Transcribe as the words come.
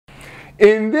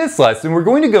In this lesson, we're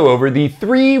going to go over the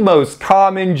 3 most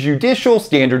common judicial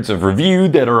standards of review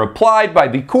that are applied by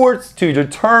the courts to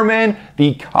determine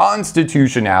the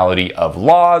constitutionality of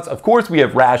laws. Of course, we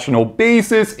have rational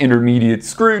basis, intermediate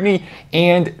scrutiny,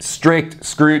 and strict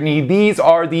scrutiny. These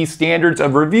are the standards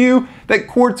of review that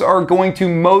courts are going to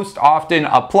most often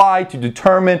apply to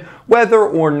determine whether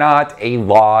or not a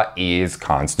law is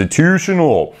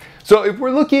constitutional. So if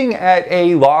we're looking at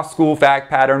a law school fact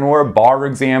pattern or a bar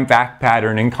exam fact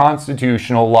pattern in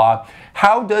constitutional law,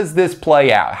 how does this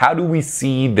play out? How do we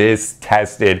see this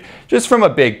tested just from a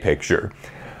big picture?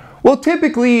 Well,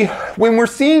 typically, when we're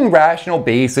seeing rational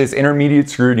basis,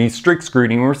 intermediate scrutiny, strict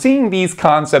scrutiny, when we're seeing these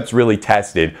concepts really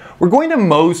tested, we're going to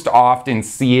most often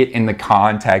see it in the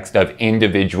context of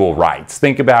individual rights.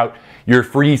 Think about your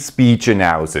free speech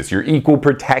analysis, your equal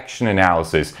protection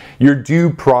analysis, your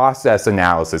due process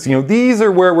analysis. These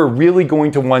are where we're really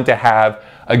going to want to have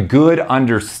a good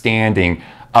understanding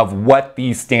of what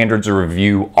these standards of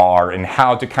review are and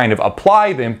how to kind of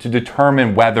apply them to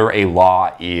determine whether a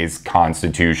law is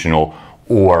constitutional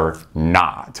or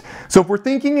not. So if we're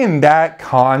thinking in that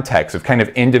context of kind of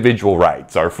individual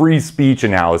rights, our free speech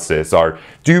analysis, our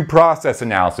due process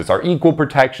analysis, our equal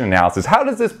protection analysis, how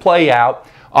does this play out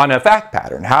on a fact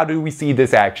pattern? How do we see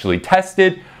this actually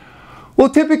tested? Well,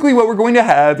 typically what we're going to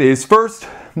have is first,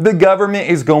 the government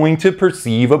is going to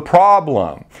perceive a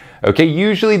problem. Okay,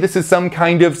 usually this is some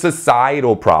kind of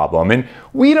societal problem, and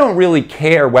we don't really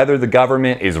care whether the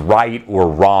government is right or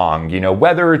wrong,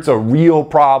 whether it's a real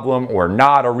problem or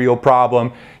not a real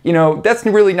problem, that's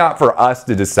really not for us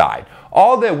to decide.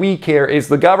 All that we care is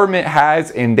the government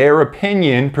has, in their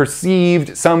opinion,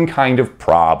 perceived some kind of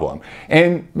problem.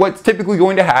 And what's typically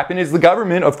going to happen is the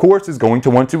government, of course, is going to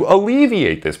want to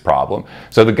alleviate this problem.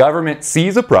 So the government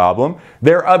sees a problem.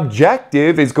 Their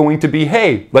objective is going to be,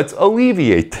 hey, let's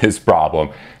alleviate this problem.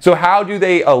 So how do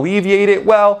they alleviate it?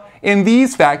 Well, in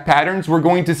these fact patterns, we're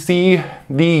going to see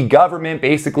the government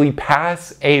basically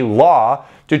pass a law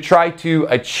to try to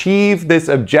achieve this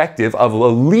objective of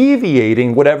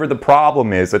alleviating whatever the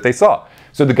problem is that they saw.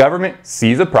 So the government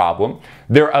sees a problem,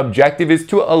 their objective is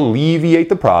to alleviate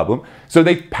the problem, so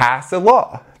they pass a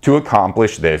law to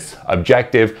accomplish this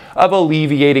objective of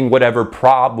alleviating whatever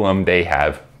problem they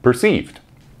have perceived.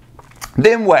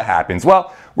 Then what happens?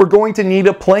 Well, we're going to need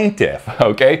a plaintiff,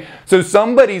 okay? So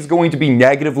somebody's going to be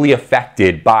negatively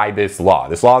affected by this law.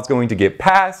 This law is going to get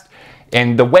passed,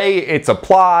 and the way it's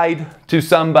applied to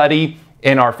somebody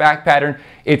in our fact pattern,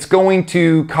 it's going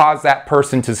to cause that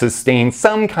person to sustain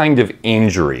some kind of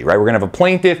injury, right? We're going to have a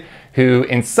plaintiff who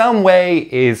in some way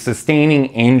is sustaining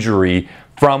injury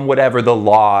from whatever the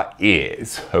law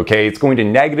is, okay? It's going to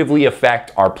negatively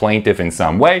affect our plaintiff in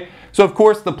some way. So of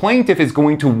course the plaintiff is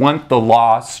going to want the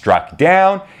law struck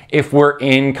down. If we're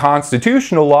in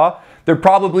constitutional law, they're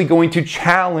probably going to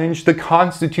challenge the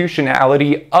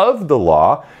constitutionality of the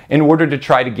law in order to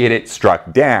try to get it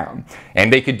struck down.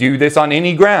 And they could do this on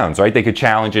any grounds, right? They could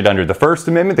challenge it under the First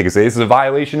Amendment. They could say this is a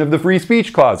violation of the Free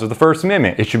Speech Clause of the First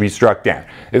Amendment. It should be struck down.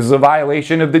 This is a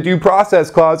violation of the Due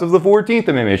Process Clause of the 14th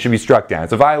Amendment. It should be struck down.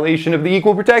 It's a violation of the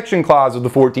Equal Protection Clause of the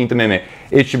 14th Amendment.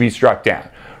 It should be struck down,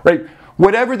 right?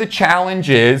 Whatever the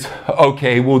challenge is,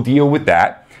 okay, we'll deal with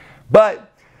that. But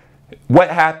what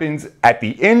happens at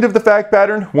the end of the fact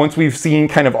pattern, once we've seen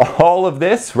kind of all of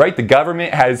this, right? The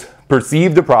government has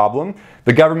perceived a problem.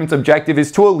 The government's objective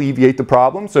is to alleviate the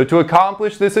problem. So to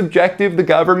accomplish this objective, the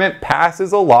government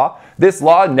passes a law. This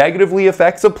law negatively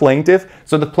affects a plaintiff.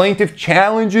 So the plaintiff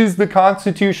challenges the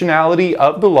constitutionality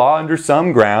of the law under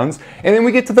some grounds. And then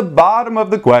we get to the bottom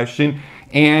of the question,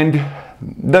 and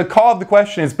the call of the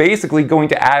question is basically going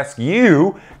to ask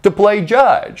you to play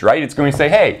judge, right? It's going to say,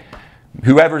 hey,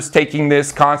 whoever's taking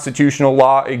this constitutional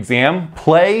law exam,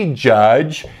 play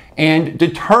judge and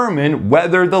determine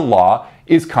whether the law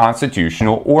is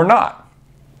constitutional or not.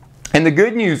 And the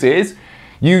good news is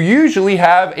you usually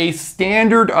have a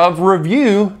standard of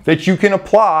review that you can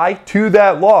apply to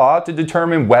that law to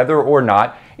determine whether or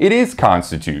not it is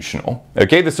constitutional.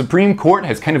 Okay, the Supreme Court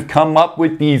has kind of come up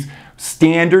with these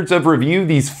standards of review,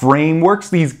 these frameworks,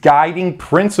 these guiding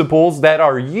principles that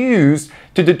are used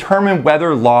to determine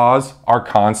whether laws are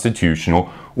constitutional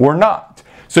or not.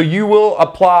 So you will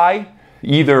apply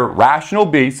either rational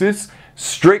basis,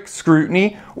 strict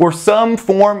scrutiny, or some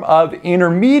form of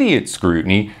intermediate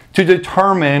scrutiny to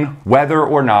determine whether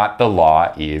or not the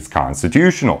law is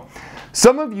constitutional.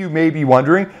 Some of you may be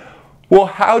wondering, well,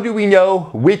 how do we know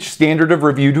which standard of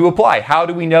review to apply? How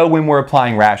do we know when we're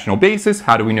applying rational basis?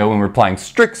 How do we know when we're applying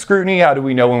strict scrutiny? How do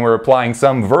we know when we're applying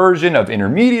some version of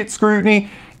intermediate scrutiny?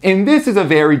 And this is a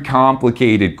very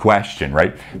complicated question,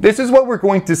 right? This is what we're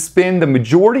going to spend the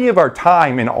majority of our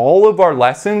time in all of our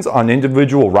lessons on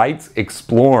individual rights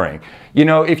exploring. You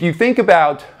know, if you think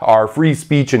about our free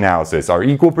speech analysis, our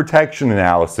equal protection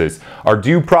analysis, our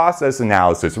due process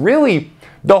analysis, really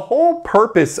the whole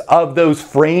purpose of those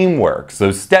frameworks,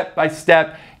 those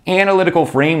step-by-step analytical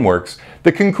frameworks,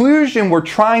 the conclusion we're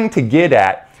trying to get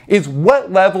at is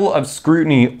what level of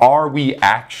scrutiny are we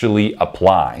actually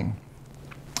applying?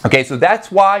 Okay, so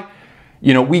that's why,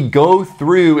 you know, we go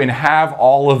through and have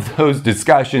all of those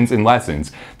discussions and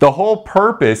lessons. The whole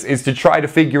purpose is to try to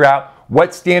figure out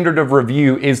what standard of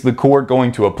review is the court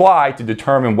going to apply to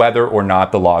determine whether or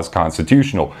not the law is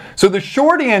constitutional. So the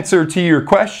short answer to your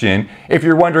question, if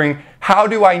you're wondering, how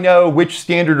do I know which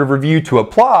standard of review to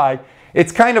apply?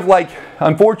 It's kind of like,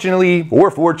 unfortunately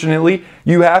or fortunately,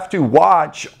 you have to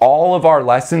watch all of our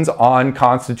lessons on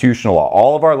constitutional law,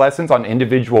 all of our lessons on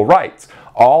individual rights.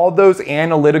 All those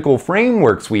analytical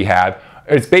frameworks we have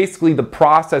is basically the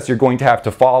process you're going to have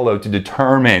to follow to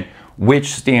determine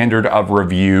which standard of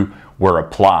review we're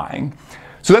applying.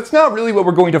 So that's not really what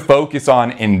we're going to focus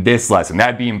on in this lesson.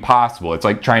 That'd be impossible. It's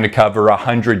like trying to cover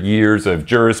 100 years of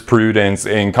jurisprudence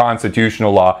in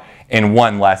constitutional law in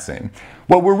one lesson.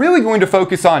 What we're really going to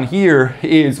focus on here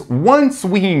is once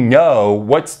we know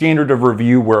what standard of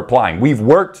review we're applying, we've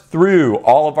worked through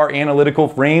all of our analytical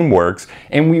frameworks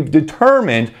and we've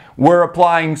determined we're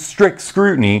applying strict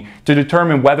scrutiny to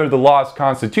determine whether the law is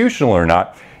constitutional or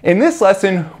not. In this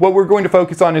lesson, what we're going to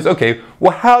focus on is, okay,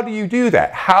 well, how do you do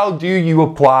that? How do you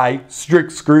apply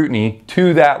strict scrutiny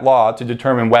to that law to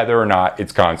determine whether or not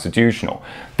it's constitutional?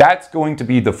 That's going to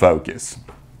be the focus,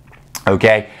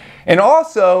 okay? And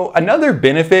also, another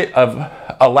benefit of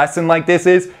a lesson like this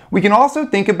is we can also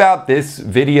think about this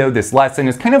video, this lesson,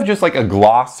 as kind of just like a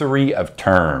glossary of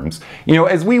terms. You know,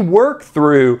 as we work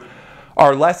through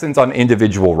our lessons on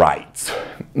individual rights,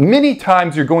 many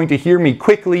times you're going to hear me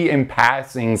quickly in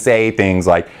passing say things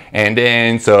like, and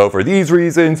then so for these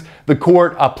reasons, the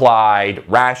court applied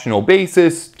rational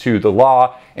basis to the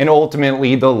law, and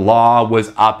ultimately the law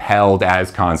was upheld as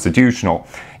constitutional.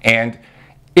 And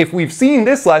if we've seen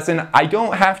this lesson, I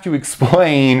don't have to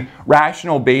explain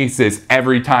rational basis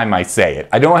every time I say it.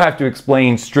 I don't have to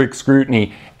explain strict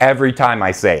scrutiny every time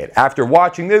I say it. After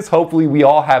watching this, hopefully we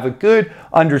all have a good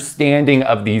understanding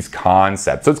of these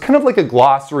concepts. So it's kind of like a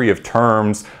glossary of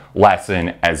terms lesson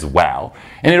as well.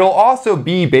 And it'll also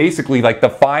be basically like the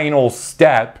final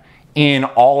step in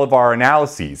all of our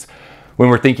analyses. When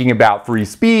we're thinking about free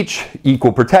speech,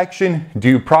 equal protection,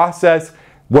 due process,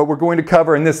 what we're going to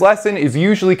cover in this lesson is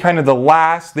usually kind of the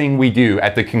last thing we do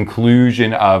at the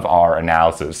conclusion of our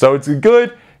analysis. So it's a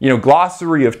good, you know,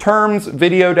 glossary of terms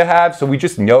video to have so we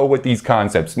just know what these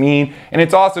concepts mean. And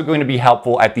it's also going to be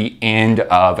helpful at the end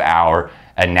of our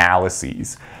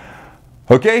analyses.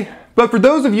 Okay, but for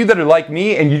those of you that are like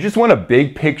me and you just want a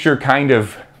big picture kind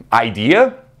of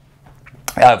idea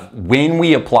of when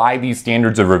we apply these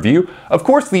standards of review, of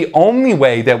course the only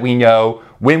way that we know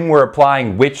when we're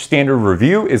applying which standard of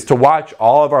review is to watch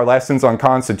all of our lessons on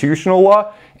constitutional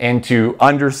law and to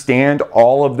understand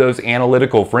all of those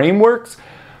analytical frameworks.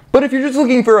 But if you're just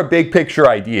looking for a big picture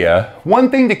idea,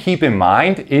 one thing to keep in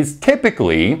mind is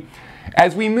typically,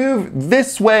 as we move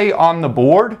this way on the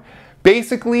board,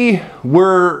 basically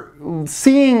we're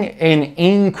seeing an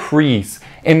increase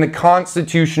in the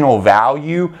constitutional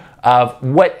value of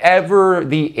whatever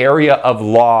the area of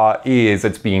law is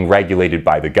that's being regulated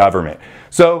by the government.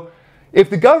 So if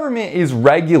the government is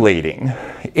regulating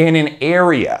in an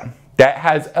area that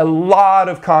has a lot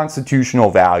of constitutional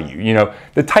value, you know,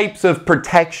 the types of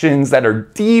protections that are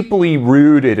deeply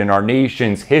rooted in our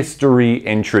nation's history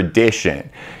and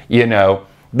tradition, you know,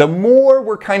 the more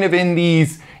we're kind of in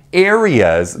these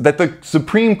areas that the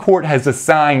Supreme Court has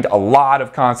assigned a lot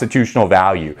of constitutional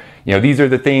value. You know, these are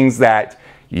the things that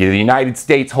the United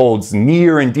States holds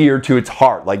near and dear to its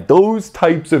heart, like those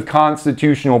types of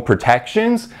constitutional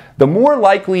protections, the more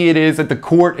likely it is that the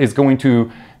court is going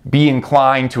to be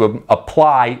inclined to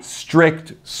apply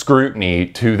strict scrutiny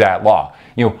to that law.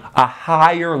 You know, a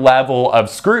higher level of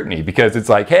scrutiny, because it's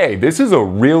like, hey, this is a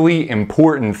really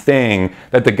important thing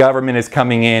that the government is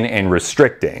coming in and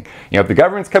restricting. You know, if the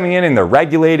government's coming in and they're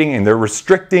regulating and they're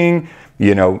restricting,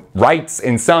 you know, rights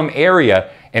in some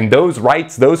area, and those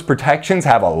rights, those protections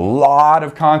have a lot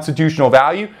of constitutional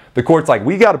value, the court's like,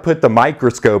 we got to put the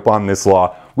microscope on this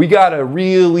law. We got to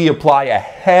really apply a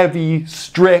heavy,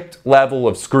 strict level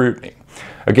of scrutiny.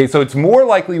 Okay, so it's more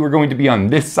likely we're going to be on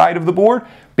this side of the board,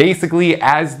 basically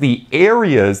as the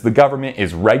areas the government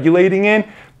is regulating in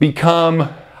become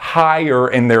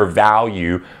higher in their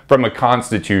value from a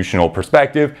constitutional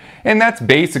perspective, and that's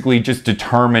basically just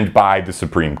determined by the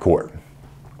Supreme Court.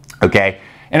 Okay?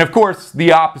 And of course,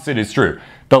 the opposite is true.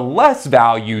 The less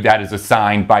value that is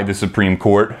assigned by the Supreme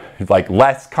Court, like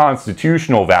less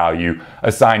constitutional value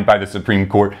assigned by the Supreme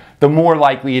Court, the more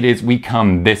likely it is we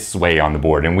come this way on the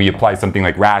board and we apply something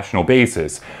like rational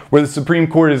basis, where the Supreme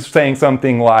Court is saying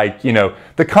something like, you know,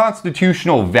 the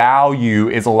constitutional value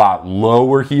is a lot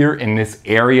lower here in this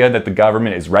area that the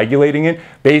government is regulating in.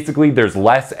 Basically, there's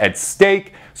less at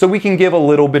stake, so we can give a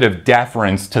little bit of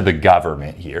deference to the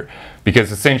government here,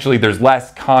 because essentially there's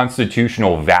less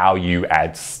constitutional value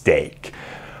at stake.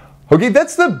 Okay,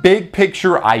 that's the big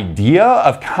picture idea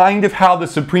of kind of how the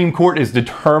Supreme Court is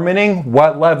determining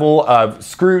what level of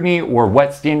scrutiny or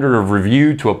what standard of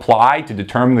review to apply to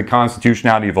determine the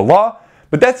constitutionality of a law.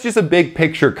 But that's just a big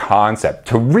picture concept.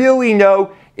 To really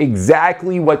know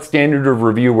exactly what standard of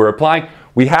review we're applying,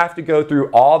 we have to go through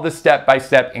all the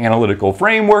step-by-step analytical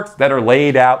frameworks that are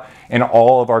laid out in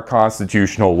all of our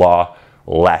constitutional law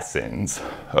lessons.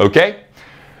 Okay?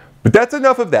 But that's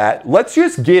enough of that. Let's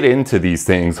just get into these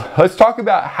things. Let's talk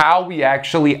about how we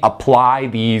actually apply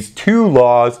these two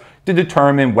laws to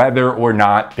determine whether or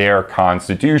not they're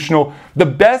constitutional. The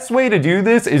best way to do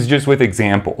this is just with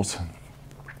examples.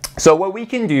 So what we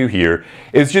can do here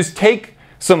is just take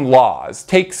some laws,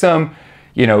 take some,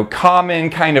 you know,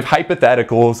 common kind of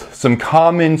hypotheticals, some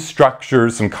common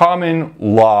structures, some common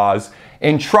laws,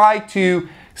 and try to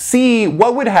see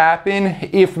what would happen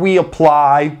if we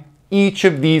apply each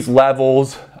of these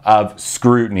levels of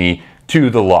scrutiny to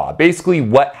the law. Basically,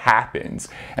 what happens.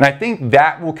 And I think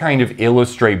that will kind of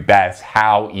illustrate best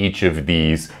how each of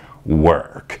these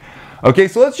work. Okay,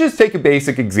 so let's just take a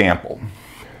basic example.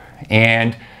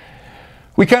 And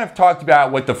we kind of talked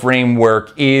about what the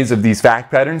framework is of these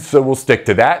fact patterns, so we'll stick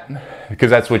to that because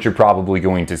that's what you're probably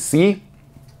going to see.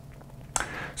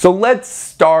 So let's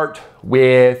start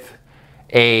with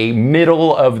a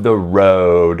middle of the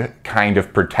road kind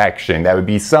of protection that would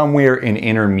be somewhere in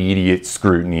intermediate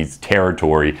scrutiny's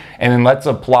territory. And then let's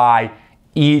apply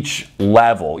each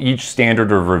level, each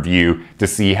standard of review to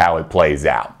see how it plays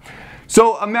out.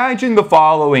 So imagine the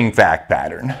following fact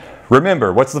pattern.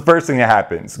 Remember, what's the first thing that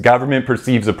happens? Government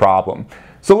perceives a problem.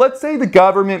 So let's say the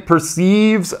government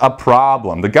perceives a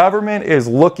problem. The government is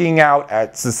looking out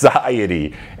at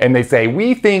society and they say,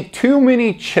 we think too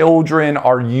many children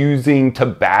are using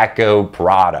tobacco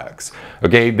products.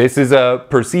 Okay, this is a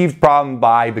perceived problem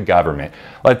by the government.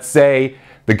 Let's say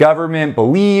the government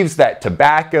believes that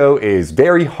tobacco is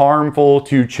very harmful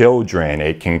to children.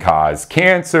 It can cause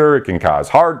cancer, it can cause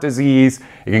heart disease,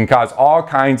 it can cause all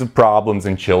kinds of problems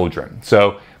in children.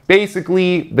 So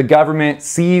basically, the government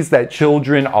sees that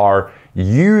children are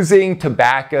using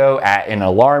tobacco at an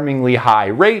alarmingly high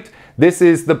rate. This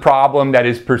is the problem that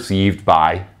is perceived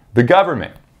by the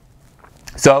government.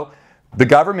 So the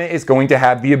government is going to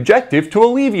have the objective to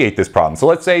alleviate this problem. So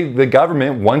let's say the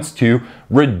government wants to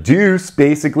reduce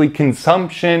basically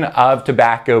consumption of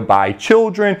tobacco by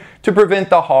children to prevent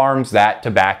the harms that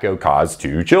tobacco causes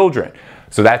to children.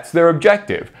 So that's their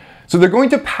objective. So they're going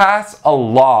to pass a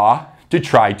law to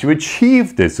try to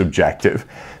achieve this objective.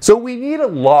 So we need a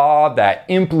law that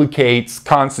implicates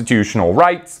constitutional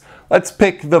rights. Let's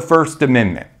pick the First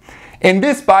Amendment. And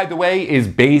this, by the way, is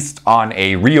based on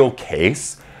a real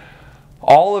case.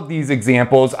 All of these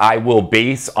examples I will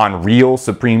base on real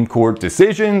Supreme Court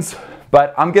decisions,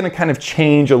 but I'm going to kind of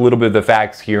change a little bit of the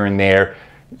facts here and there.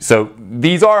 So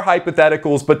these are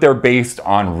hypotheticals, but they're based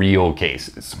on real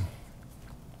cases.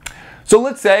 So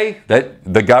let's say that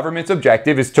the government's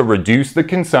objective is to reduce the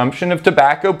consumption of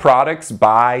tobacco products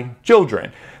by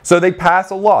children. So they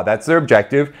pass a law. That's their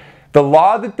objective. The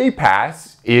law that they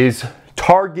pass is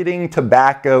targeting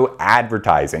tobacco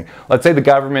advertising. Let's say the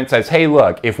government says, hey,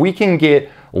 look, if we can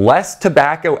get less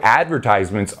tobacco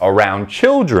advertisements around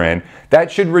children,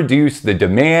 that should reduce the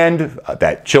demand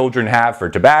that children have for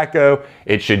tobacco.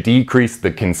 It should decrease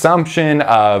the consumption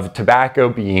of tobacco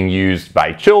being used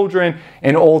by children,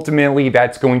 and ultimately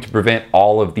that's going to prevent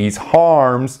all of these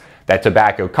harms that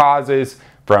tobacco causes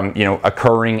from,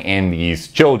 occurring in these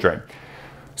children.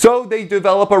 So they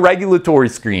develop a regulatory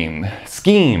scheme.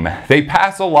 They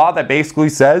pass a law that basically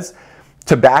says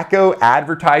tobacco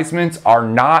advertisements are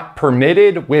not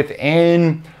permitted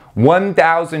within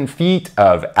 1,000 feet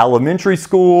of elementary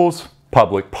schools,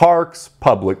 public parks,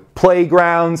 public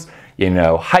playgrounds,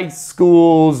 high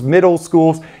schools, middle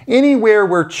schools, anywhere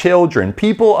where children,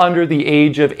 people under the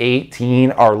age of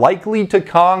 18 are likely to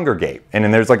congregate. And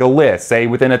then there's like a list, say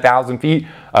within 1,000 feet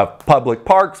of public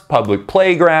parks, public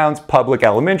playgrounds, public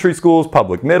elementary schools,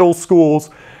 public middle schools.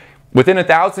 within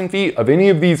 1,000 feet of any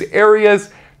of these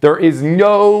areas, there is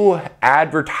no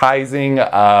advertising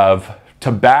of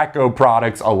tobacco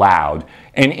products allowed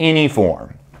in any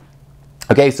form.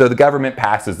 Okay, so the government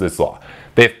passes this law.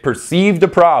 They've perceived a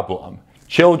problem.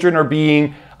 Children are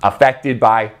being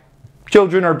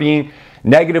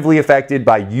negatively affected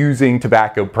by using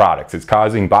tobacco products. It's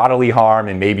causing bodily harm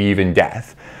and maybe even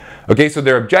death. Okay, so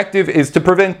their objective is to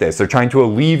prevent this. They're trying to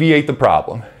alleviate the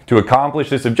problem. To accomplish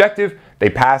this objective, they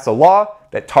pass a law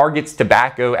that targets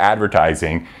tobacco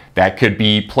advertising that could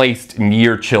be placed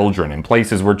near children, in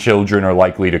places where children are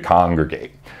likely to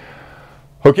congregate.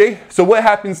 Okay, so what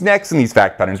happens next in these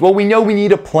fact patterns? Well, we know we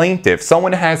need a plaintiff.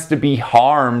 Someone has to be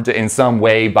harmed in some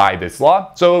way by this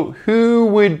law. So who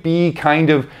would be kind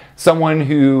of someone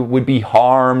who would be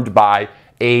harmed by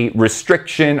a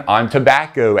restriction on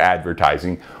tobacco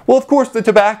advertising? Well, of course, the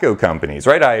tobacco companies,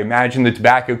 right? I imagine the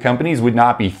tobacco companies would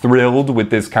not be thrilled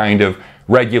with this kind of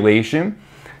regulation.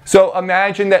 So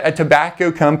imagine that a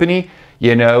tobacco company,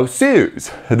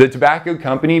 sues. The tobacco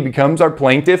company becomes our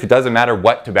plaintiff. It doesn't matter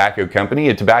what tobacco company.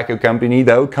 A tobacco company,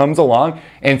 though, comes along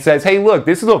and says, hey, look,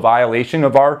 this is a violation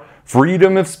of our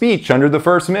freedom of speech under the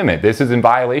First Amendment. This is in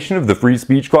violation of the free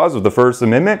speech clause of the First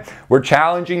Amendment. We're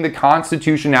challenging the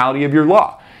constitutionality of your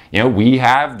law. We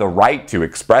have the right to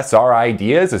express our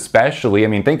ideas, especially,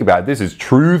 think about it, this is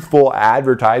truthful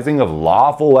advertising of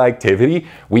lawful activity.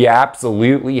 We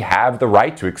absolutely have the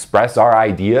right to express our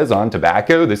ideas on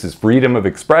tobacco. This is freedom of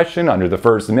expression under the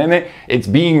First Amendment. It's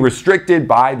being restricted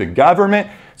by the government,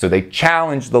 so they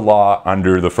challenge the law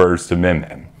under the First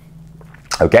Amendment.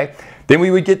 Okay, then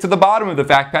we would get to the bottom of the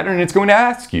fact pattern, and it's going to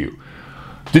ask you,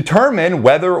 determine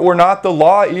whether or not the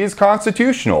law is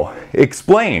constitutional.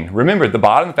 Explain. Remember, at the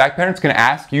bottom of the fact pattern, it's going to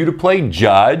ask you to play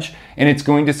judge, and it's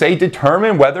going to say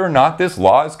determine whether or not this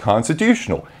law is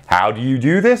constitutional. How do you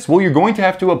do this? Well, you're going to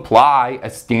have to apply a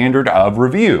standard of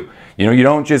review. You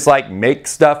don't just make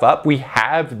stuff up. We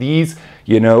have these,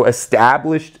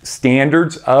 established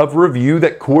standards of review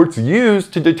that courts use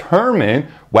to determine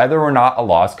whether or not a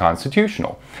law is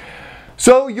constitutional.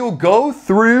 So you'll go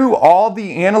through all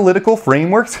the analytical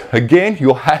frameworks. Again,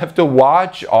 you'll have to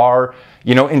watch our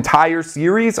entire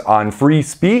series on free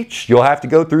speech. You'll have to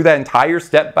go through that entire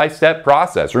step-by-step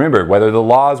process. Remember, whether the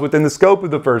law is within the scope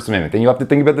of the First Amendment, then you have to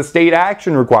think about the state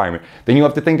action requirement. Then you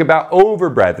have to think about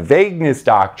overbreadth, vagueness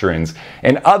doctrines,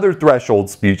 and other threshold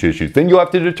speech issues. Then you'll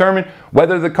have to determine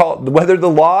whether the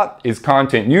law is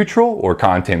content neutral or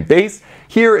content based.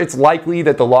 Here, it's likely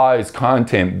that the law is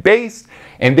content based.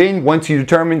 And then once you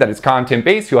determine that it's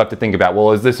content-based, you'll have to think about,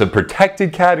 well, is this a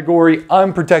protected category,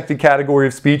 unprotected category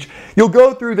of speech? You'll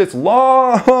go through this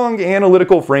long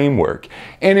analytical framework.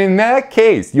 And in that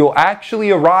case, you'll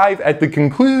actually arrive at the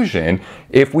conclusion,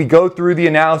 if we go through the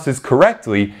analysis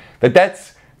correctly,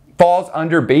 that falls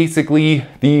under basically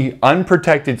the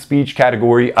unprotected speech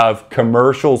category of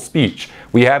commercial speech.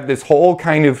 We have this whole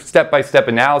kind of step-by-step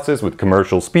analysis with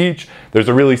commercial speech. There's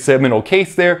a really seminal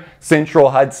case there,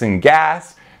 Central Hudson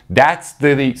Gas. That's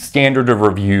the standard of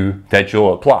review that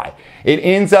you'll apply. It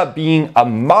ends up being a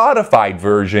modified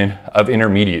version of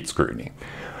intermediate scrutiny.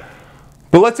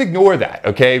 But let's ignore that,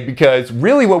 okay? Because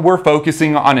really what we're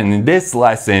focusing on in this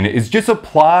lesson is just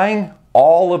applying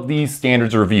all of these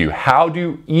standards of review. How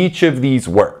do each of these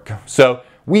work? So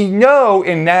we know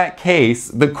in that case,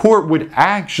 the court would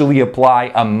actually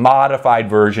apply a modified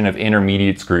version of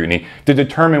intermediate scrutiny to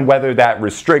determine whether that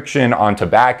restriction on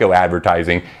tobacco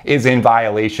advertising is in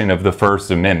violation of the First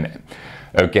Amendment.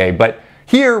 Okay, but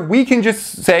here we can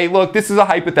just say, look, this is a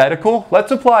hypothetical.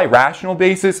 Let's apply rational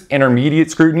basis,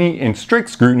 intermediate scrutiny, and strict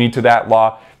scrutiny to that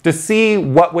law to see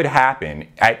what would happen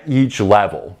at each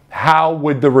level. How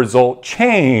would the result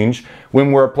change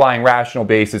when we're applying rational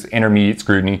basis, intermediate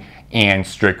scrutiny, and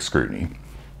strict scrutiny?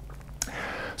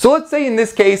 So let's say in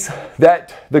this case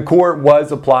that the court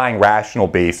was applying rational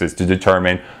basis to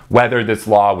determine whether this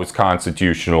law was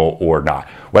constitutional or not,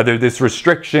 whether this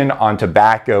restriction on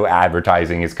tobacco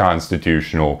advertising is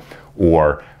constitutional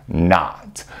or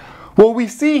not. Well, we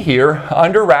see here,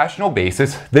 under rational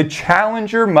basis, the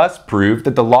challenger must prove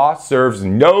that the law serves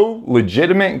no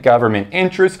legitimate government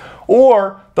interest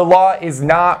or the law is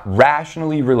not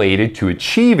rationally related to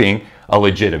achieving a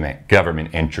legitimate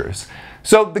government interest.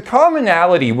 So the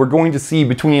commonality we're going to see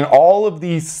between all of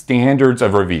these standards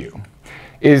of review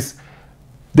is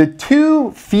the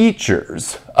two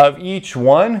features of each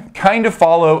one kind of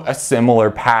follow a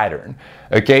similar pattern.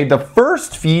 Okay, the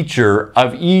first feature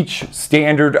of each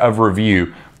standard of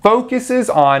review focuses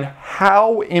on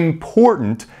how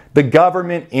important the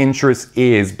government interest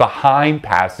is behind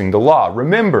passing the law.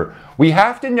 Remember, we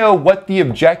have to know what the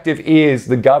objective is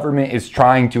the government is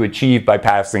trying to achieve by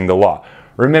passing the law.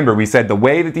 Remember, we said the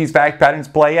way that these fact patterns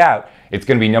play out, it's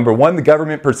going to be number one, the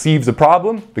government perceives a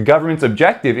problem. The government's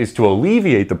objective is to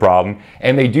alleviate the problem,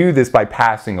 and they do this by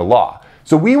passing a law.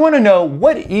 So we want to know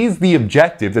what is the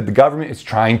objective that the government is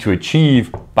trying to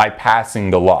achieve by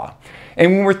passing the law.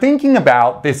 And when we're thinking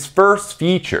about this first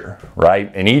feature,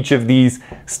 right, in each of these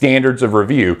standards of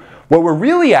review, what we're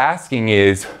really asking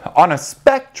is, on a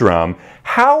spectrum,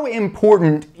 how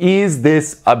important is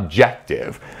this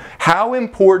objective? How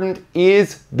important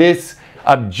is this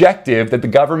objective that the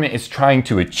government is trying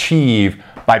to achieve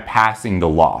by passing the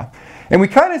law? And we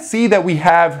kind of see that we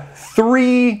have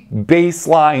three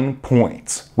baseline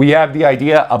points. We have the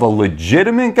idea of a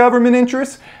legitimate government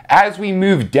interest. As we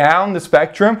move down the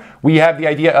spectrum, we have the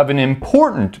idea of an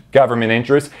important government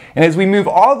interest. And as we move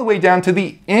all the way down to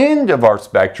the end of our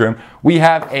spectrum, we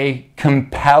have a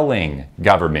compelling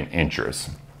government interest.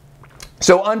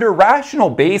 So under rational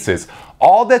basis,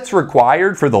 all that's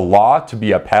required for the law to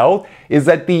be upheld is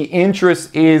that the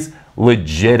interest is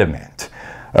legitimate,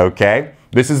 okay?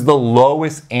 This is the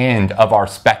lowest end of our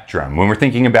spectrum. When we're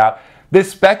thinking about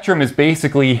this spectrum is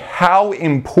basically how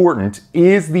important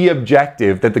is the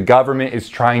objective that the government is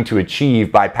trying to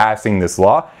achieve by passing this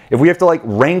law. If we have to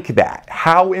rank that,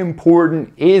 how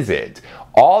important is it?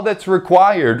 All that's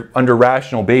required under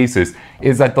rational basis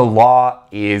is that the law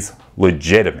is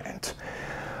legitimate.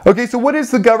 Okay, so what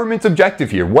is the government's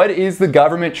objective here? What is the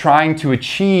government trying to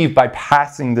achieve by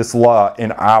passing this law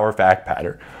in our fact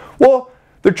pattern? Well,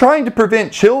 they're trying to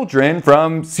prevent children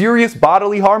from serious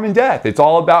bodily harm and death. It's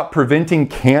all about preventing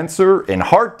cancer and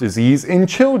heart disease in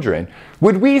children.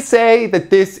 Would we say that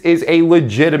this is a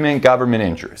legitimate government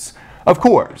interest? Of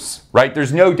course, right?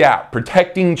 There's no doubt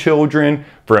protecting children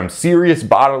from serious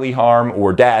bodily harm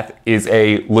or death is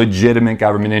a legitimate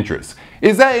government interest.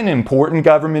 Is that an important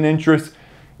government interest?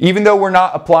 Even though we're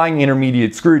not applying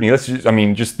intermediate scrutiny, let's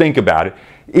just think about it.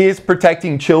 Is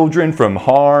protecting children from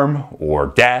harm or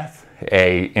death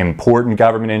an important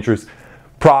government interest?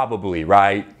 Probably,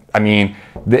 right?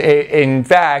 In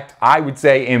fact, I would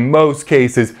say in most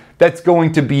cases, that's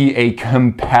going to be a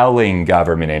compelling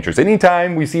government interest.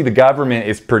 Anytime we see the government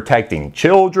is protecting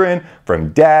children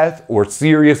from death or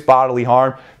serious bodily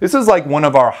harm, this is one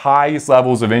of our highest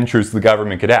levels of interest the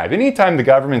government could have. Anytime the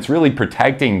government's really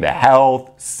protecting the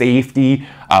health, safety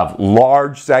of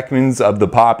large segments of the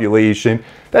population,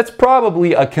 that's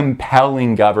probably a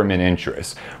compelling government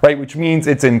interest, right? Which means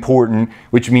it's important,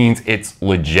 which means it's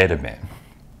legitimate.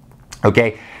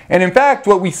 Okay? And in fact,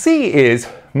 what we see is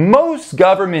most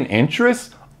government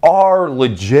interests are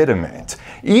legitimate,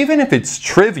 even if it's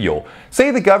trivial.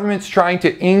 Say the government's trying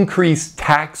to increase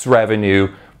tax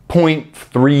revenue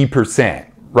 0.3%,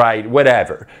 right?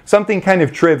 Whatever. Something kind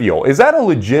of trivial. Is that a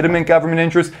legitimate government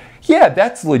interest? Yeah,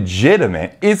 that's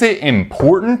legitimate. Is it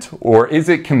important or is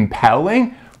it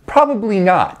compelling? Probably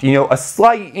not. A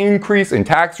slight increase in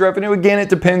tax revenue, again, it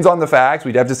depends on the facts.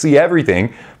 We'd have to see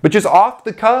everything. But just off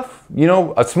the cuff,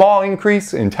 a small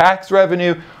increase in tax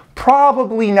revenue,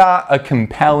 probably not a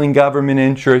compelling government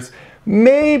interest.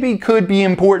 Maybe could be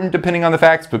important depending on the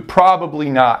facts, but probably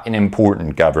not an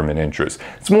important government interest.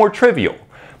 It's more trivial.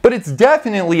 But it's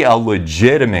definitely a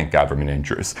legitimate government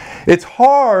interest. It's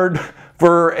hard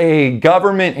for a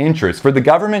government interest, for the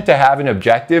government to have an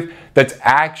objective that's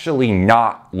actually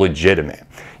not legitimate.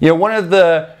 One of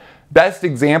the best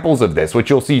examples of this,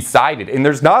 which you'll see cited, and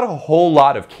there's not a whole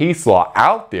lot of case law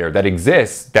out there that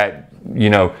exists that,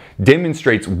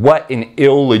 demonstrates what an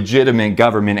illegitimate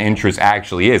government interest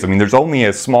actually is. There's only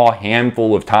a small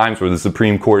handful of times where the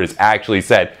Supreme Court has actually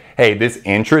said, hey, this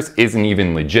interest isn't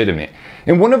even legitimate.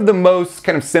 And one of the most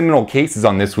kind of seminal cases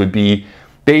on this would be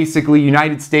basically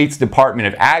United States Department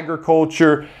of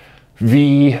Agriculture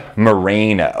v.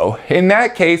 Moreno. In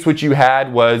that case, what you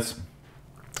had was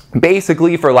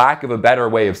basically, for lack of a better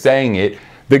way of saying it,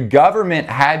 the government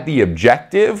had the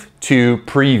objective to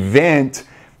prevent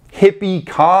hippie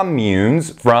communes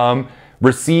from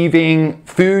receiving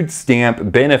food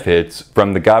stamp benefits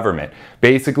from the government.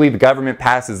 Basically, the government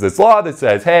passes this law that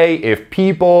says, hey, if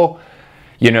people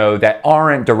that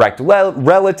aren't direct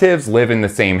relatives live in the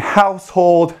same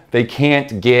household, they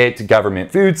can't get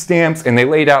government food stamps. And they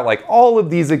laid out all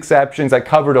of these exceptions that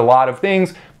covered a lot of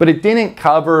things, but it didn't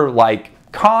cover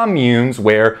communes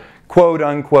where quote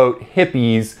unquote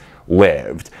hippies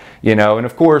lived. And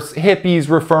of course, hippies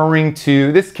referring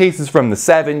to, this case is from the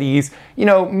 70s,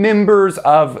 members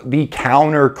of the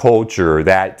counterculture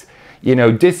that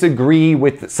disagree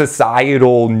with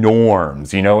societal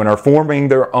norms, and are forming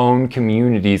their own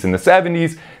communities in the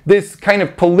 70s. This kind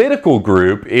of political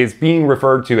group is being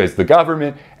referred to as the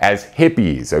government, as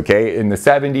hippies, okay, in the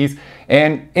 70s.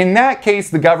 And in that case,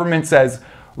 the government says,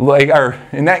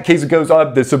 in that case it goes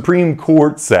up, the Supreme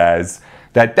Court says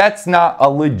that that's not a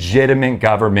legitimate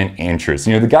government interest.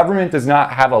 The government does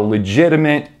not have a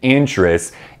legitimate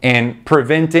interest in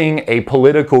preventing a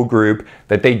political group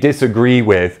that they disagree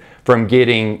with from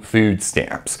getting food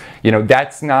stamps.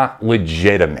 That's not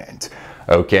legitimate,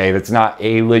 okay? That's not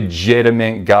a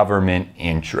legitimate government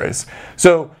interest.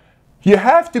 So you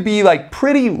have to be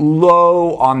pretty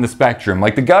low on the spectrum.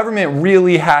 The government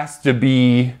really has to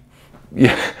be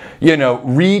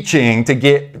reaching to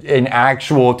get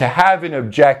to have an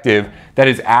objective that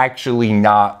is actually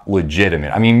not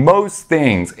legitimate. I mean, most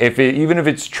things, even if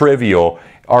it's trivial,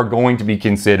 are going to be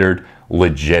considered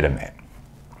legitimate.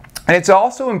 And it's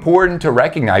also important to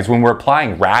recognize when we're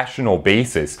applying rational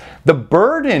basis, the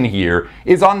burden here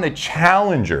is on the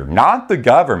challenger, not the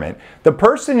government. The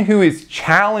person who is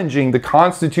challenging the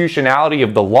constitutionality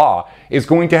of the law is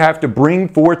going to have to bring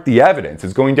forth the evidence.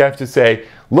 It's going to have to say,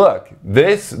 look,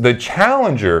 the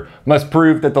challenger must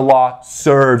prove that the law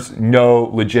serves no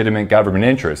legitimate government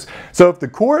interest. So if the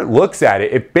court looks at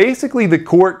it, if basically the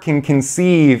court can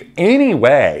conceive any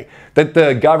way that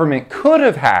the government could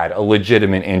have had a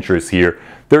legitimate interest here,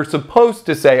 they're supposed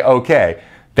to say, okay,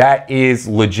 that is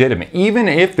legitimate. Even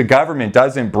if the government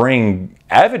doesn't bring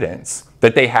evidence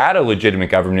that they had a legitimate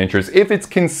government interest, if it's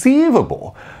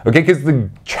conceivable, okay, because the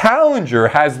challenger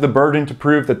has the burden to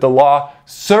prove that the law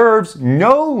serves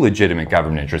no legitimate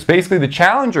government interest. Basically, the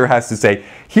challenger has to say,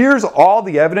 here's all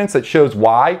the evidence that shows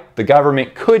why the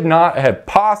government could not have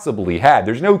possibly had.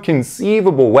 There's no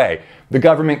conceivable way the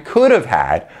government could have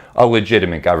had a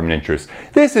legitimate government interest.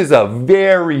 This is a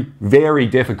very, very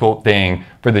difficult thing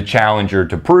for the challenger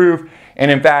to prove. And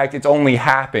in fact, it's only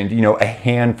happened, a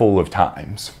handful of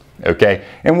times. Okay,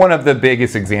 and one of the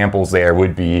biggest examples there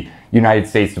would be United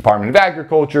States Department of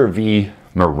Agriculture v.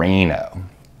 Moreno.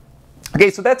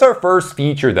 Okay, so that's our first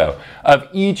feature, though, of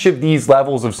each of these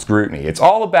levels of scrutiny. It's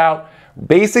all about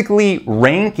basically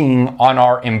ranking on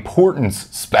our importance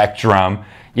spectrum.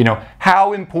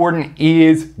 How important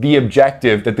is the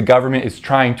objective that the government is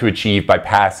trying to achieve by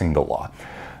passing the law?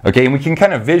 Okay, and we can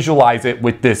kind of visualize it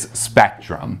with this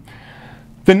spectrum.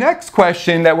 The next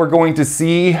question that we're going to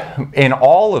see in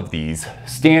all of these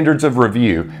standards of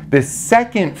review, the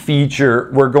second feature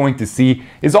we're going to see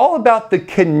is all about the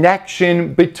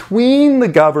connection between the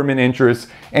government interests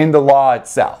and the law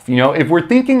itself. If we're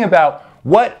thinking about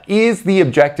what is the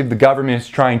objective the government is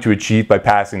trying to achieve by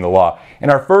passing the law, and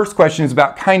our first question is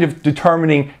about kind of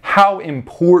determining how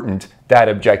important that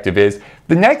objective is.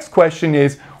 The next question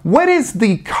is, what is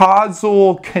the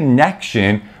causal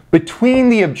connection between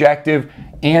the objective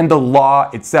and the law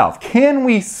itself? Can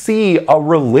we see a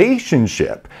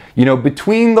relationship,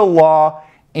 between the law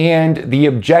and the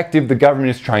objective the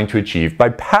government is trying to achieve by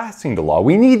passing the law?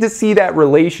 We need to see that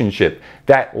relationship,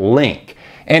 that link.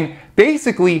 And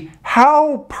basically,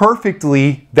 how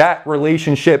perfectly that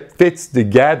relationship fits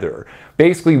together.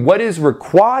 Basically, what is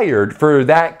required for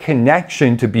that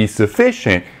connection to be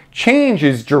sufficient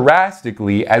changes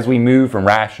drastically as we move from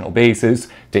rational basis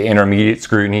to intermediate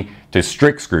scrutiny to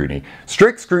strict scrutiny.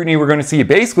 Strict scrutiny, we're going to see, it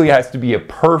basically has to be a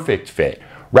perfect fit.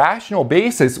 Rational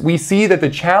basis, we see that the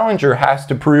challenger has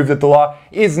to prove that the law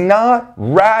is not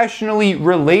rationally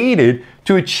related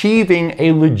to achieving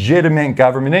a legitimate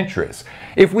government interest.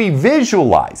 If we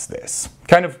visualize this,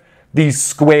 kind of these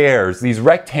squares, these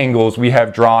rectangles we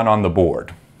have drawn on the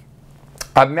board,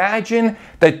 imagine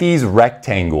that these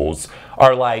rectangles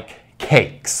are like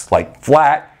cakes, like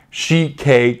flat sheet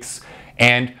cakes.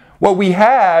 And what we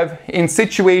have in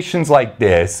situations like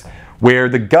this, where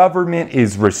the government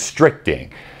is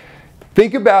restricting,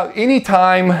 think about any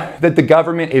time that the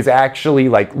government is actually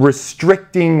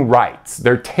restricting rights.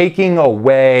 They're taking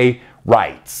away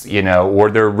rights,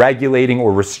 or they're regulating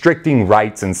or restricting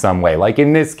rights in some way. Like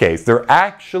in this case, they're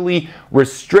actually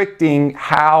restricting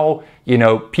how,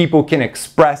 people can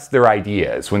express their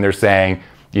ideas when they're saying,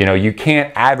 you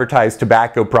can't advertise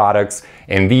tobacco products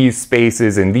in these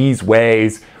spaces, in these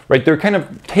ways, right? They're kind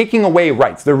of taking away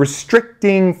rights. They're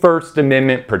restricting First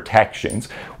Amendment protections.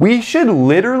 We should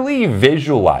literally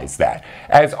visualize that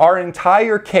as our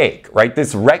entire cake, right?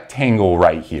 This rectangle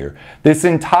right here, this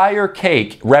entire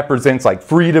cake represents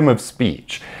freedom of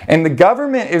speech. And the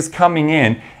government is coming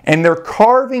in and they're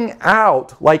carving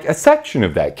out a section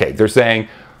of that cake. They're saying,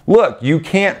 look, you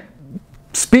can't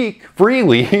speak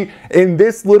freely in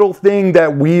this little thing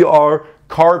that we are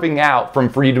carving out from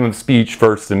freedom of speech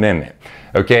First Amendment.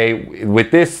 Okay,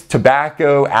 with this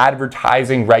tobacco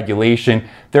advertising regulation,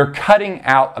 they're cutting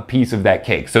out a piece of that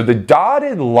cake. So the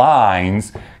dotted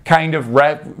lines kind of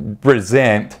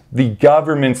represent the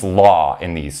government's law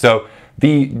in these. So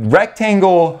the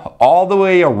rectangle all the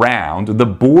way around, the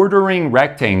bordering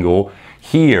rectangle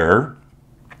here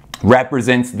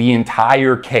represents the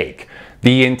entire cake,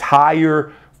 the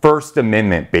entire First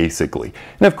Amendment, basically.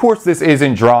 And of course, this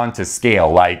isn't drawn to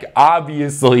scale. Like,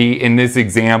 obviously, in this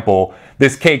example,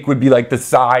 this cake would be like the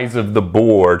size of the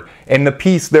board, and the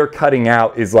piece they're cutting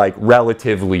out is like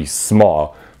relatively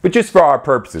small. But just for our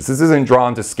purposes, this isn't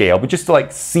drawn to scale, but just to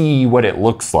like see what it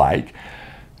looks like.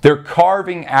 They're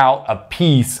carving out a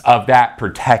piece of that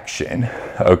protection,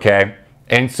 okay?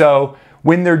 And so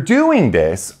when they're doing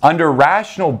this under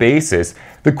rational basis,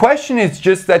 the question is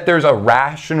just that there's a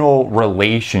rational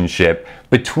relationship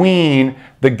between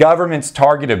the government's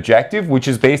target objective, which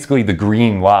is basically the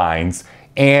green lines,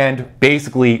 and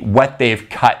basically what they've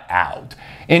cut out.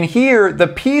 And here, the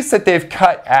piece that they've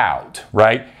cut out,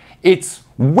 right, it's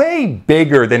way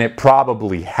bigger than it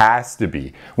probably has to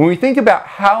be. When we think about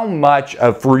how much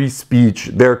of free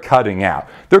speech they're cutting out,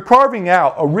 they're carving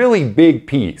out a really big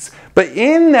piece. But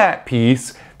in that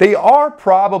piece, they are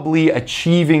probably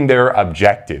achieving their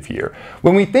objective here.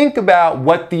 When we think about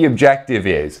what the objective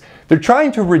is, they're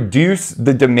trying to reduce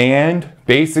the demand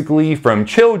basically from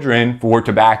children for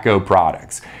tobacco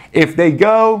products. If they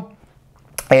go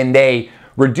and they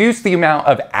reduce the amount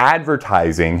of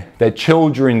advertising that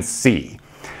children see,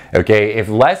 okay, if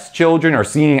less children are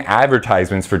seeing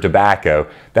advertisements for tobacco,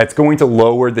 that's going to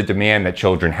lower the demand that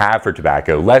children have for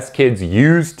tobacco. Less kids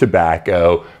use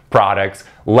tobacco products,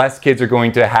 less kids are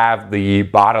going to have the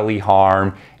bodily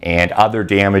harm and other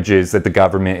damages that the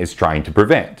government is trying to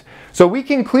prevent. So we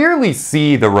can clearly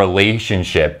see the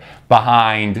relationship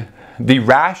behind, the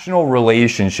rational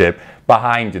relationship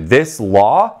behind this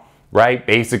law, right?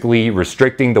 Basically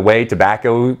restricting the way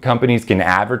tobacco companies can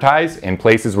advertise in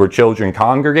places where children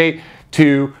congregate,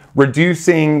 to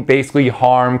reducing basically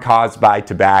harm caused by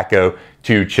tobacco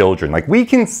to children. Like, we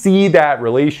can see that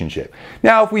relationship.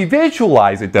 Now, if we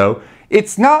visualize it though,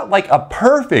 it's not like a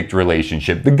perfect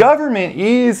relationship. The government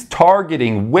is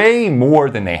targeting way more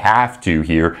than they have to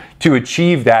here to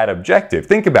achieve that objective.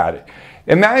 Think about it.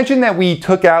 Imagine that we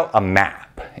took out a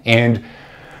map and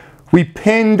we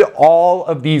pinned all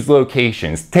of these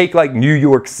locations. Take like New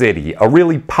York City, a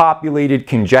really populated,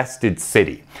 congested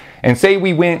city. And say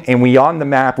we went and on the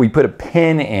map, we put a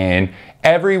pin in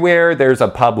everywhere there's a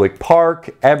public park,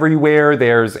 everywhere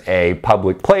there's a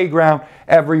public playground,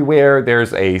 everywhere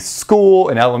there's a school,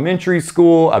 an elementary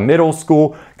school, a middle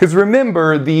school. Because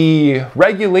remember, the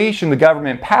regulation the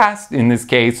government passed in this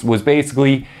case was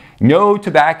basically no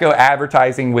tobacco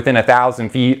advertising within 1,000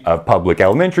 feet of public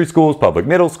elementary schools, public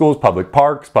middle schools, public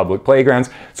parks, public playgrounds.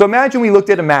 So imagine we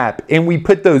looked at a map and we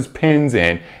put those pins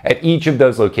in at each of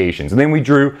those locations. And then we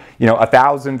drew,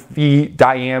 1,000 feet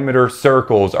diameter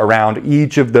circles around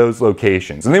each of those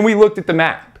locations. And then we looked at the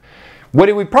map. What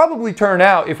it would probably turn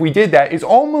out if we did that is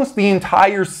almost the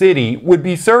entire city would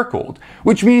be circled,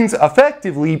 which means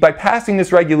effectively by passing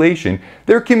this regulation,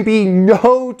 there can be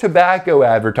no tobacco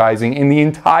advertising in the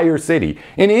entire city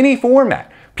in any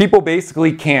format. People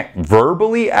basically can't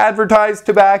verbally advertise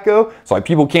tobacco, so like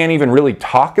people can't even really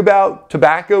talk about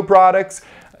tobacco products.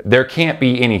 There can't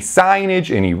be any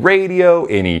signage, any radio,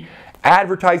 any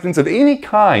advertisements of any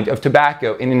kind of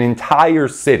tobacco in an entire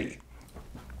city.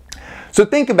 So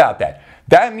think about that.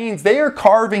 That means they are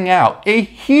carving out a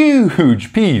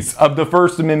huge piece of the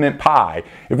First Amendment pie.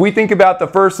 If we think about the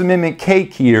First Amendment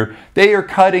cake here, they are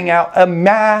cutting out a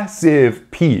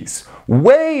massive piece,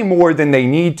 way more than they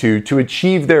need to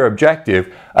achieve their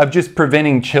objective of just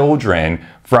preventing children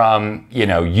from,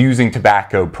 using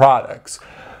tobacco products.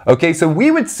 Okay, so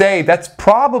we would say that's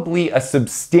probably a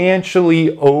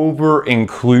substantially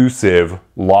over-inclusive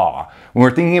law. When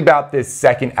we're thinking about this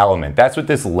second element, that's what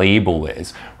this label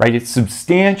is, right? It's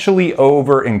substantially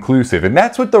over-inclusive, and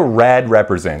that's what the red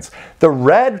represents. The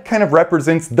red kind of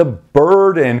represents the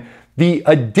burden, the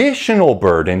additional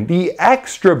burden, the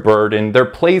extra burden they're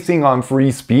placing on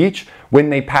free speech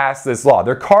when they pass this law.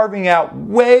 They're carving out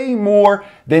way more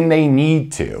than they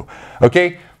need to,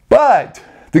 okay? But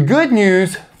the good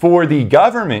news for the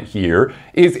government here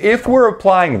is if we're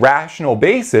applying rational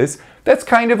basis, that's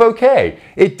kind of okay.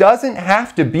 It doesn't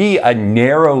have to be a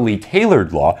narrowly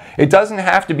tailored law. It doesn't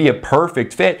have to be a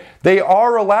perfect fit. They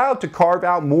are allowed to carve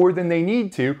out more than they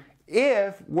need to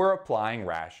if we're applying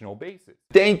rational basis.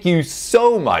 Thank you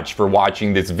so much for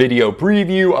watching this video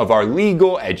preview of our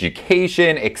Legal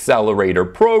Education Accelerator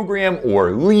Program,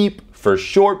 or LEAP, for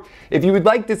short. If you would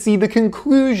like to see the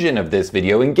conclusion of this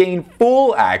video and gain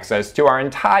full access to our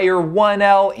entire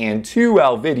 1L and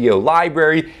 2L video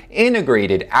library,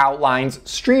 integrated outlines,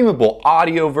 streamable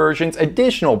audio versions,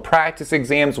 additional practice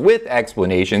exams with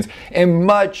explanations, and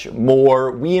much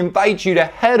more, we invite you to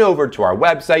head over to our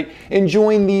website and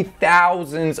join the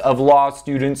thousands of law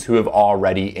students who have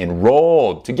already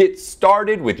enrolled. To get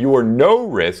started with your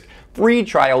no-risk free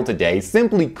trial today,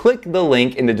 simply click the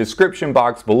link in the description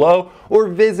box below or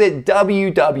visit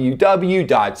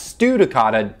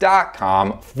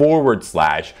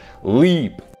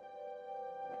www.studicata.com/leap.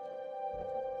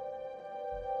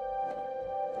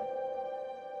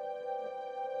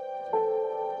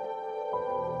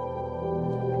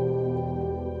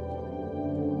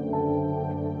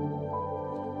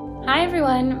 Hi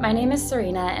everyone, my name is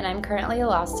Serena and I'm currently a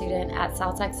law student at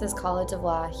South Texas College of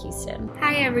Law, Houston.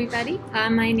 Hi everybody,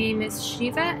 my name is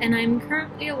Shiva and I'm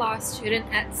currently a law student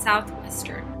at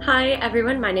Southwestern. Hi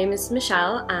everyone, my name is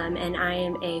Michelle and I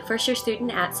am a first-year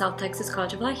student at South Texas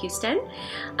College of Law, Houston.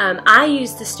 I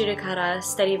used the Studicata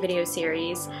study video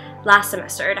series last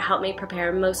semester to help me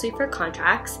prepare mostly for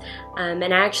contracts, and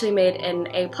I actually made an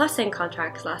A+ in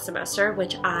contracts last semester,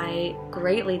 which I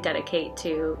greatly dedicate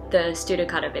to the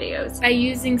Studicata videos. By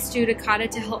using Studicata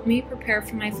to help me prepare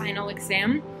for my final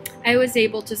exam, I was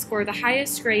able to score the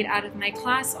highest grade out of my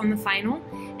class on the final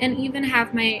and even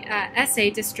have my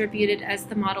essay distributed as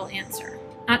the model answer.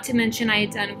 Not to mention I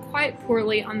had done quite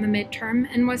poorly on the midterm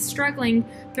and was struggling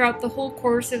throughout the whole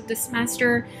course of the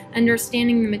semester,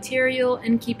 understanding the material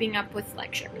and keeping up with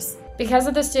lectures. Because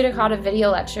of the Studicata video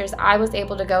lectures, I was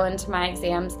able to go into my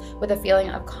exams with a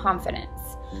feeling of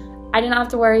confidence. I didn't have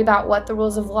to worry about what the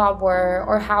rules of law were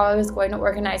or how I was going to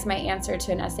organize my answer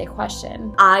to an essay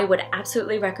question. I would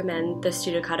absolutely recommend the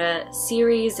Studicata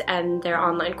series and their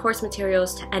online course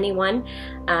materials to anyone.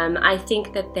 I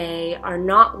think that they are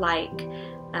not like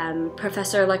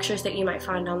professor lectures that you might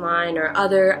find online or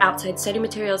other outside study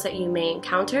materials that you may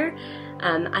encounter.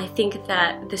 I think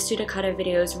that the Studicata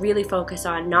videos really focus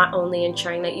on not only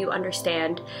ensuring that you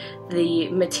understand the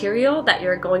material that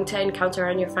you're going to encounter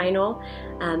on your final,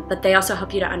 but they also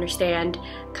help you to understand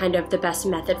kind of the best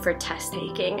method for test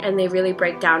taking, and they really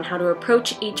break down how to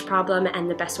approach each problem and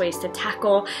the best ways to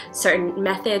tackle certain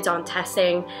methods on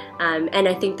testing, and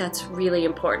I think that's really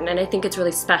important, and I think it's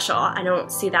really special. I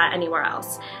don't see that anywhere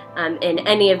else in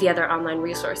any of the other online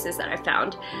resources that I've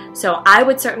found. So I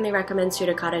would certainly recommend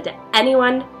Studicata to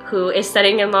anyone who is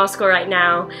studying in law school right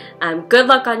now. Good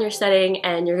luck on your studying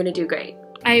and you're going to do great.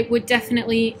 I would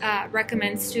definitely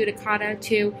recommend Studicata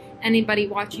to anybody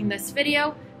watching this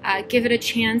video. Give it a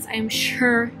chance. I'm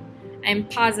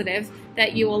positive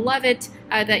that you will love it,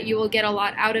 that you will get a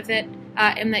lot out of it,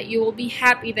 and that you will be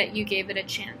happy that you gave it a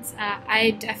chance.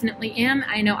 I definitely am.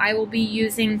 I know I will be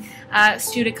using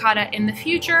Studicata in the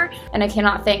future. And I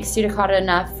cannot thank Studicata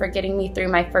enough for getting me through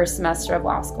my first semester of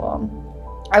law school.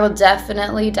 I will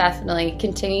definitely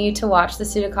continue to watch the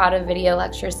Studicata video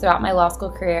lectures throughout my law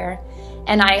school career,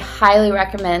 and I highly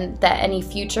recommend that any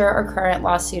future or current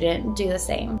law student do the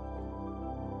same.